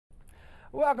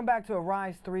Welcome back to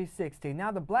Arise 360.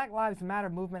 Now, the Black Lives Matter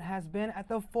movement has been at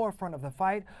the forefront of the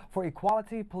fight for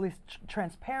equality, police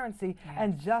transparency,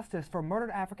 and justice for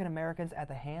murdered African Americans at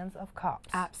the hands of cops.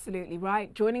 Absolutely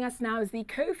right. Joining us now is the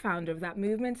co-founder of that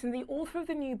movement and the author of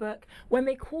the new book, When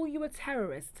They Call You a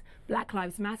Terrorist, Black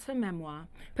Lives Matter Memoir.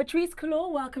 Patrisse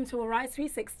Khan-Cullors, welcome to Arise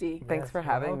 360. Thanks for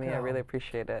having me. I really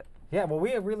appreciate it. Yeah, well,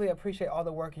 we really appreciate all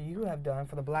the work you have done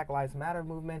for the Black Lives Matter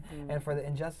movement and for the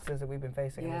injustices that we've been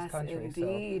facing in this country. Yes,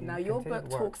 indeed. So, now, your book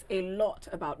talks a lot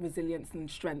about resilience and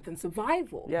strength and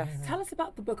survival. Yes. Tell us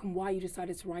about the book and why you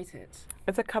decided to write it.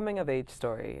 It's a coming-of-age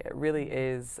story. It really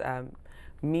is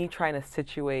me trying to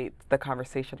situate the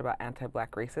conversation about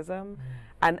anti-Black racism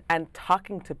and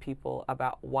talking to people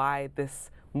about why this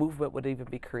movement would even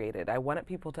be created. I wanted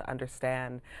people to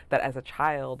understand that as a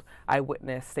child, I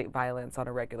witnessed state violence on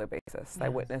a regular basis. I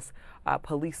witnessed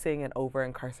policing and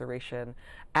over-incarceration,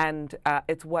 and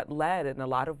it's what led in a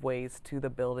lot of ways to the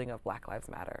building of Black Lives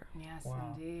Matter. Yes,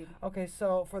 indeed. Okay,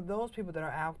 so for those people that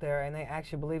are out there and they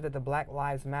actually believe that the Black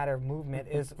Lives Matter movement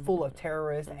is full of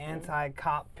terrorists,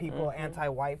 anti-cop people,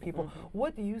 anti-white people,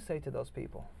 what do you say to those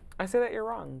people? I say that you're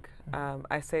wrong.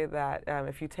 I say that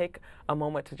if you take a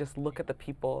moment to just look at the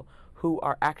people who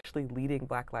are actually leading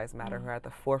Black Lives Matter, who are at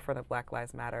the forefront of Black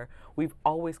Lives Matter, we've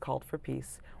always called for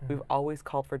peace. We've always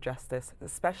called for justice,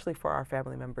 especially for our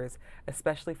family members,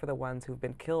 especially for the ones who've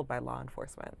been killed by law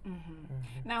enforcement.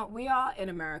 Now, we are in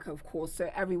America, of course,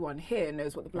 so everyone here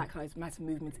knows what the Black Lives Matter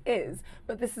movement is,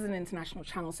 but this is an international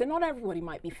channel, so not everybody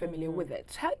might be familiar with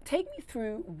it. Take me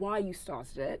through why you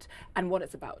started it and what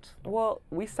it's about. Well,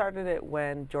 we started it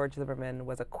when George Zimmerman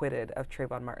was acquitted of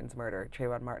Trayvon Martin's murder.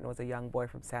 Trayvon Martin was a young boy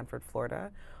from Sanford,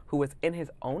 Florida, who was in his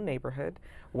own neighborhood,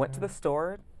 went to the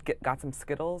store, got some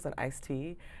Skittles and iced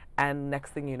tea, and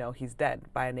next thing you know, he's dead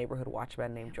by a neighborhood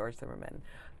watchman named George Zimmerman.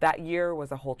 That year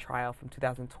was a whole trial from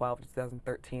 2012 to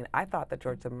 2013. I thought that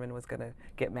George Zimmerman was going to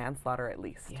get manslaughter at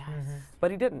least,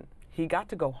 but he didn't. He got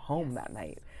to go home that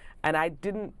night. And I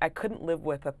couldn't live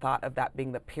with the thought of that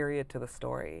being the period to the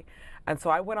story. And so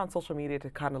I went on social media to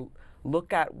kind of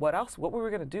look at what we were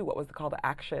going to do, what was the call to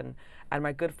action. And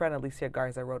my good friend Alicia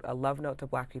Garza wrote a love note to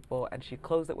Black people, and she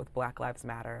closed it with Black Lives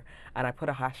Matter, and I put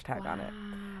a hashtag on it.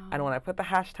 And when I put the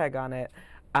hashtag on it,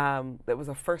 it was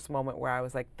a first moment where I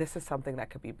was like, this is something that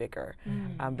could be bigger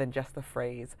than just the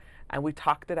phrase. And we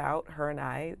talked it out, her and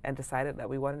I, and decided that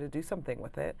we wanted to do something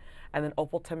with it. And then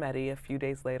Opal Tometi, a few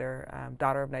days later,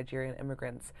 daughter of Nigerian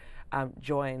immigrants,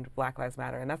 joined Black Lives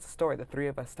Matter. And that's the story. The three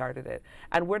of us started it.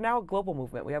 And we're now a global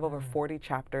movement. We have over 40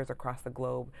 chapters across the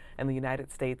globe in the United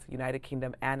States, United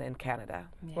Kingdom, and in Canada.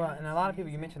 Well, and a lot of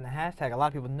people, you mentioned the hashtag, a lot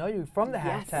of people know you from the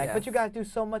hashtag, but you guys do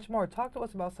so much more. Talk to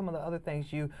us about some of the other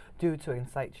things you do to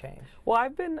incite change. Well,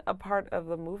 I've been a part of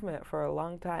the movement for a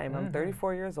long time. I'm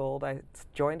 34 years old. I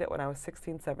joined it when I was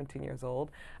 16, 17 years old.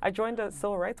 I joined a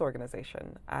civil rights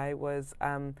organization. I was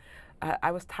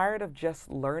tired of just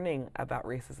learning about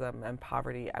racism and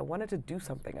poverty. I wanted to do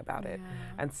something about it.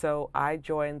 And so I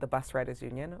joined the Bus Riders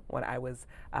Union when I was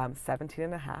 17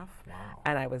 and a half.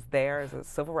 And I was there as a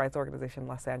civil rights organization in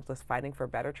Los Angeles fighting for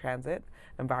better transit,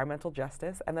 environmental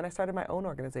justice. And then I started my own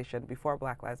organization before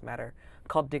Black Lives Matter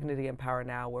called Dignity and Power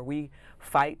Now, where we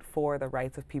fight for the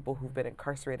rights of people who've been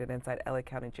incarcerated inside LA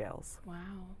County jails. Wow.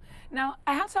 Now,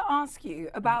 I have to ask you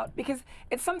about, because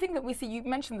it's something that we see, you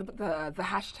mentioned the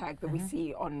hashtag that we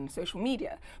see on social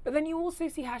media, but then you also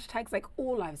see hashtags like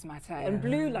All Lives Matter and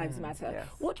Blue Lives Matter.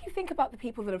 What do you think about the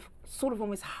people that have sort of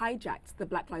almost hijacked the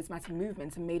Black Lives Matter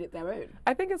movement and made it their own?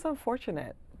 I think it's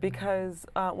unfortunate because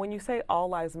when you say all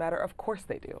lives matter, of course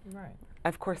they do. Right.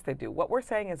 Of course they do. What we're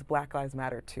saying is Black Lives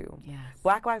Matter too. Yes.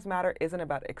 Black Lives Matter isn't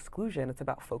about exclusion, it's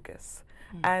about focus.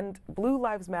 And Blue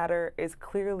Lives Matter is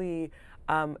clearly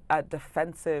a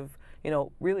defensive,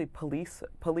 really police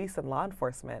and law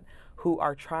enforcement who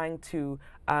are trying to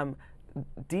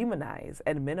demonize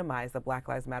and minimize the Black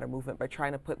Lives Matter movement by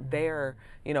trying to put their,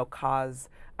 cause,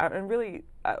 and really,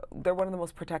 they're one of the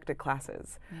most protected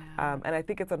classes. And I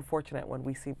think it's unfortunate when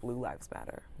we see Blue Lives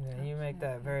Matter. Yeah, you make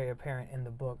that very apparent in the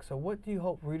book. So what do you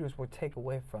hope readers will take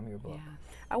away from your book?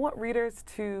 I want readers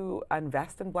to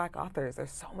invest in Black authors.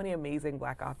 There's so many amazing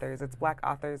Black authors. It's Black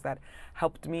authors that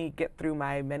helped me get through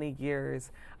my many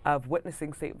years of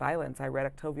witnessing state violence. I read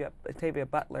Octavia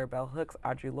Butler, Bell Hooks,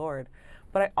 Audre Lorde.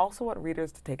 But I also want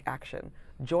readers to take action.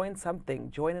 Join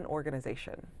something. Join an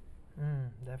organization.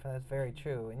 Definitely, that's very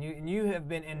true. And you have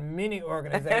been in many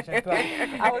organizations.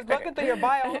 I was looking through your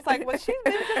bio. I was like, well, she's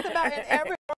been just about in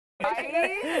every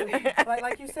Right?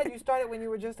 like you said, you started when you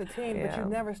were just a teen, but you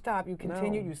never stopped. You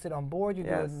continued. You sit on board. You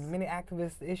do many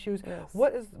activist issues.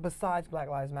 What is, besides Black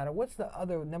Lives Matter, what's the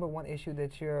other #1 issue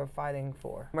that you're fighting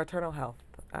for? Maternal health.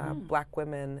 Black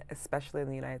women, especially in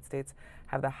the United States,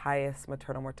 have the highest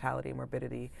maternal mortality and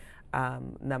morbidity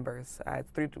numbers.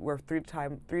 We're 3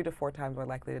 to 4 times more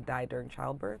likely to die during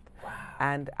childbirth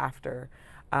and after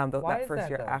that first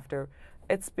year after.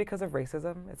 It's because of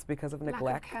racism. It's because of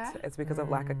neglect. It's because of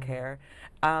lack of care,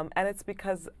 and it's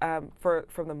because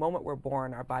from the moment we're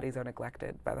born, our bodies are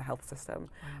neglected by the health system,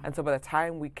 and so by the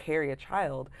time we carry a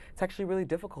child, it's actually really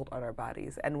difficult on our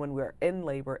bodies. And when we're in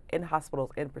labor, in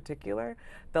hospitals in particular,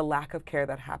 the lack of care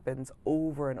that happens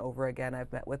over and over again.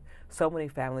 I've met with so many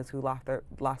families who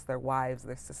lost their wives,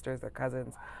 their sisters, their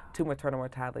cousins to maternal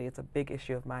mortality. It's a big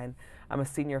issue of mine. I'm a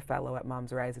senior fellow at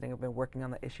Moms Rising. I've been working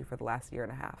on the issue for the last 1.5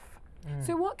 years.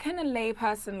 So what can a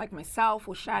layperson like myself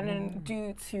or Shannon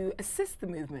do to assist the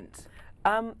movement?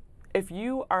 If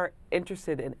you are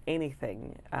interested in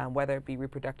anything, whether it be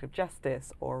reproductive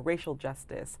justice or racial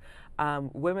justice,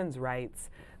 women's rights,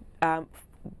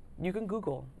 you can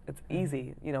Google. It's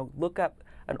easy. Look up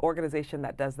an organization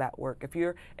that does that work. If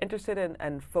you're interested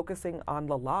in focusing on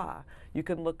the law, you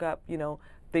can look up,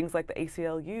 things like the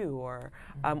ACLU or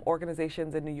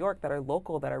organizations in New York that are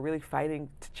local that are really fighting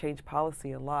to change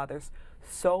policy and law. There's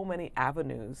so many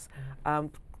avenues.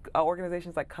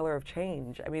 Organizations like Color of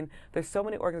Change. I mean, there's so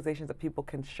many organizations that people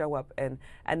can show up and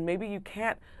maybe you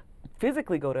can't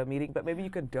physically go to a meeting, but maybe you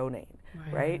can donate,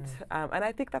 right? And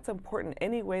I think that's important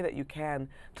any way that you can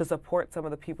to support some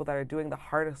of the people that are doing the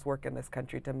hardest work in this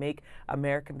country to make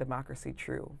American democracy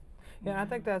true. Yeah, and I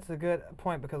think that's a good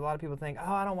point because a lot of people think,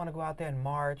 oh, I don't want to go out there and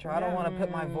march, or I don't want to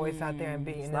put my voice out there and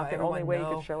be. It's not the only way you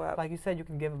can show up. Like you said, you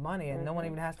can give money, and no one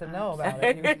even has to know about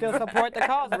it. You can still support the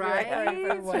cause, right?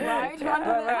 Under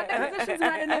positions of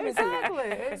anonymity.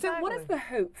 Exactly. So, what is the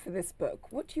hope for this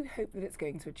book? What do you hope that it's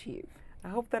going to achieve? I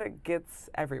hope that it gets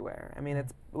everywhere. I mean,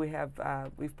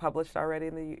 we've published already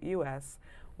in the U.S.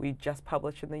 We just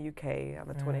published in the U.K. on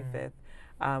the 25th.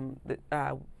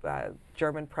 The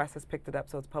German press has picked it up,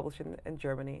 so it's published in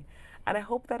Germany. And I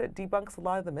hope that it debunks a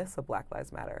lot of the myths of Black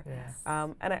Lives Matter. Yes.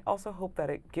 And I also hope that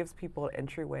it gives people an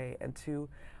entryway into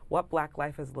what Black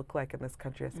life has looked like in this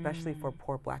country, especially for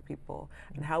poor Black people,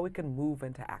 and how we can move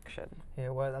into action. Yeah,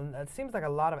 well, it seems like a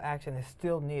lot of action is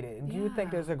still needed. And do you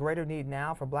think there's a greater need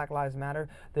now for Black Lives Matter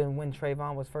than when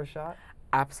Trayvon was first shot?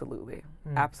 Absolutely,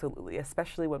 absolutely,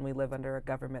 especially when we live under a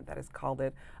government that has called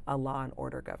it a law and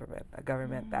order government, a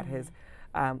government that has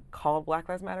called Black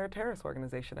Lives Matter a terrorist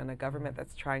organization, and a government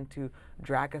that's trying to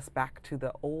drag us back to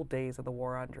the old days of the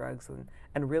war on drugs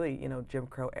and really, Jim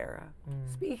Crow era.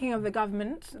 Speaking of the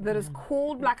government that has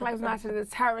called Black Lives Matter a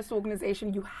terrorist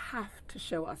organization, you have to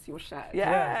show us your shirt.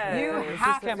 Yeah. You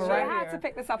have to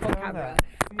pick this up on camera.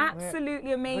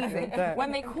 Absolutely amazing.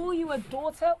 When they call you a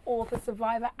daughter, author,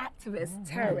 survivor, activist,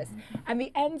 terrorist, and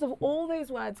the ends of all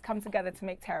those words come together to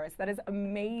make terrorist, that is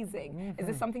amazing. Is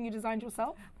this something you designed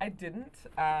yourself? I didn't.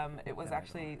 It was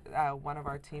actually one of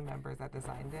our team members that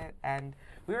designed it, and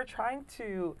we were trying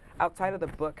to, outside of the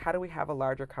book, how do we have a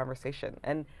larger conversation?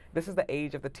 And this is the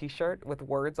age of the T-shirt with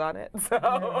words on it,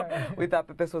 so we thought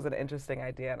that this was an interesting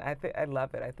idea, and I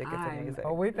love it. I think it's amazing.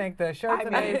 Well, we think the shirt's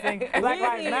amazing. Black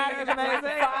Lives Matter is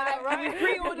amazing. We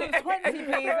pre-ordered 20,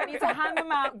 please. I need to hand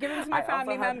them out. Give them to my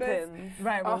family members.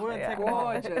 Right. Well, we'll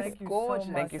take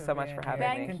gorgeous. Thank you so much for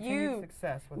having me. Thank you.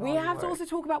 Success with we have to also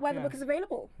talk about where the book is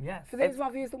available. Yes. For those of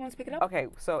our viewers that want to pick it up. Okay,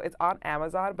 so it's on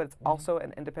Amazon, but it's also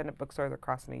in independent bookstores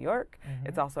across New York.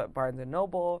 It's also at Barnes &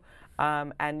 Noble,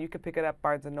 and you can pick it up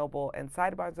Barnes & Noble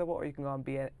inside Barnes & Noble, or you can go on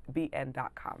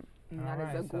bn.com. That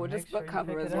is a gorgeous book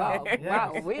cover as well.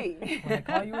 Wow, when they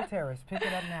call you a terrorist, pick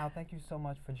it up now. Thank you so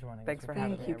much for joining Thanks us. for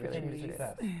having me. Thank you, Really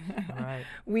success. All right.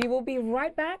 We will be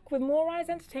right back with more Rise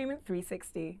Entertainment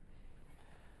 360.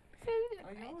 Oh,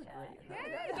 you look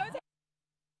great.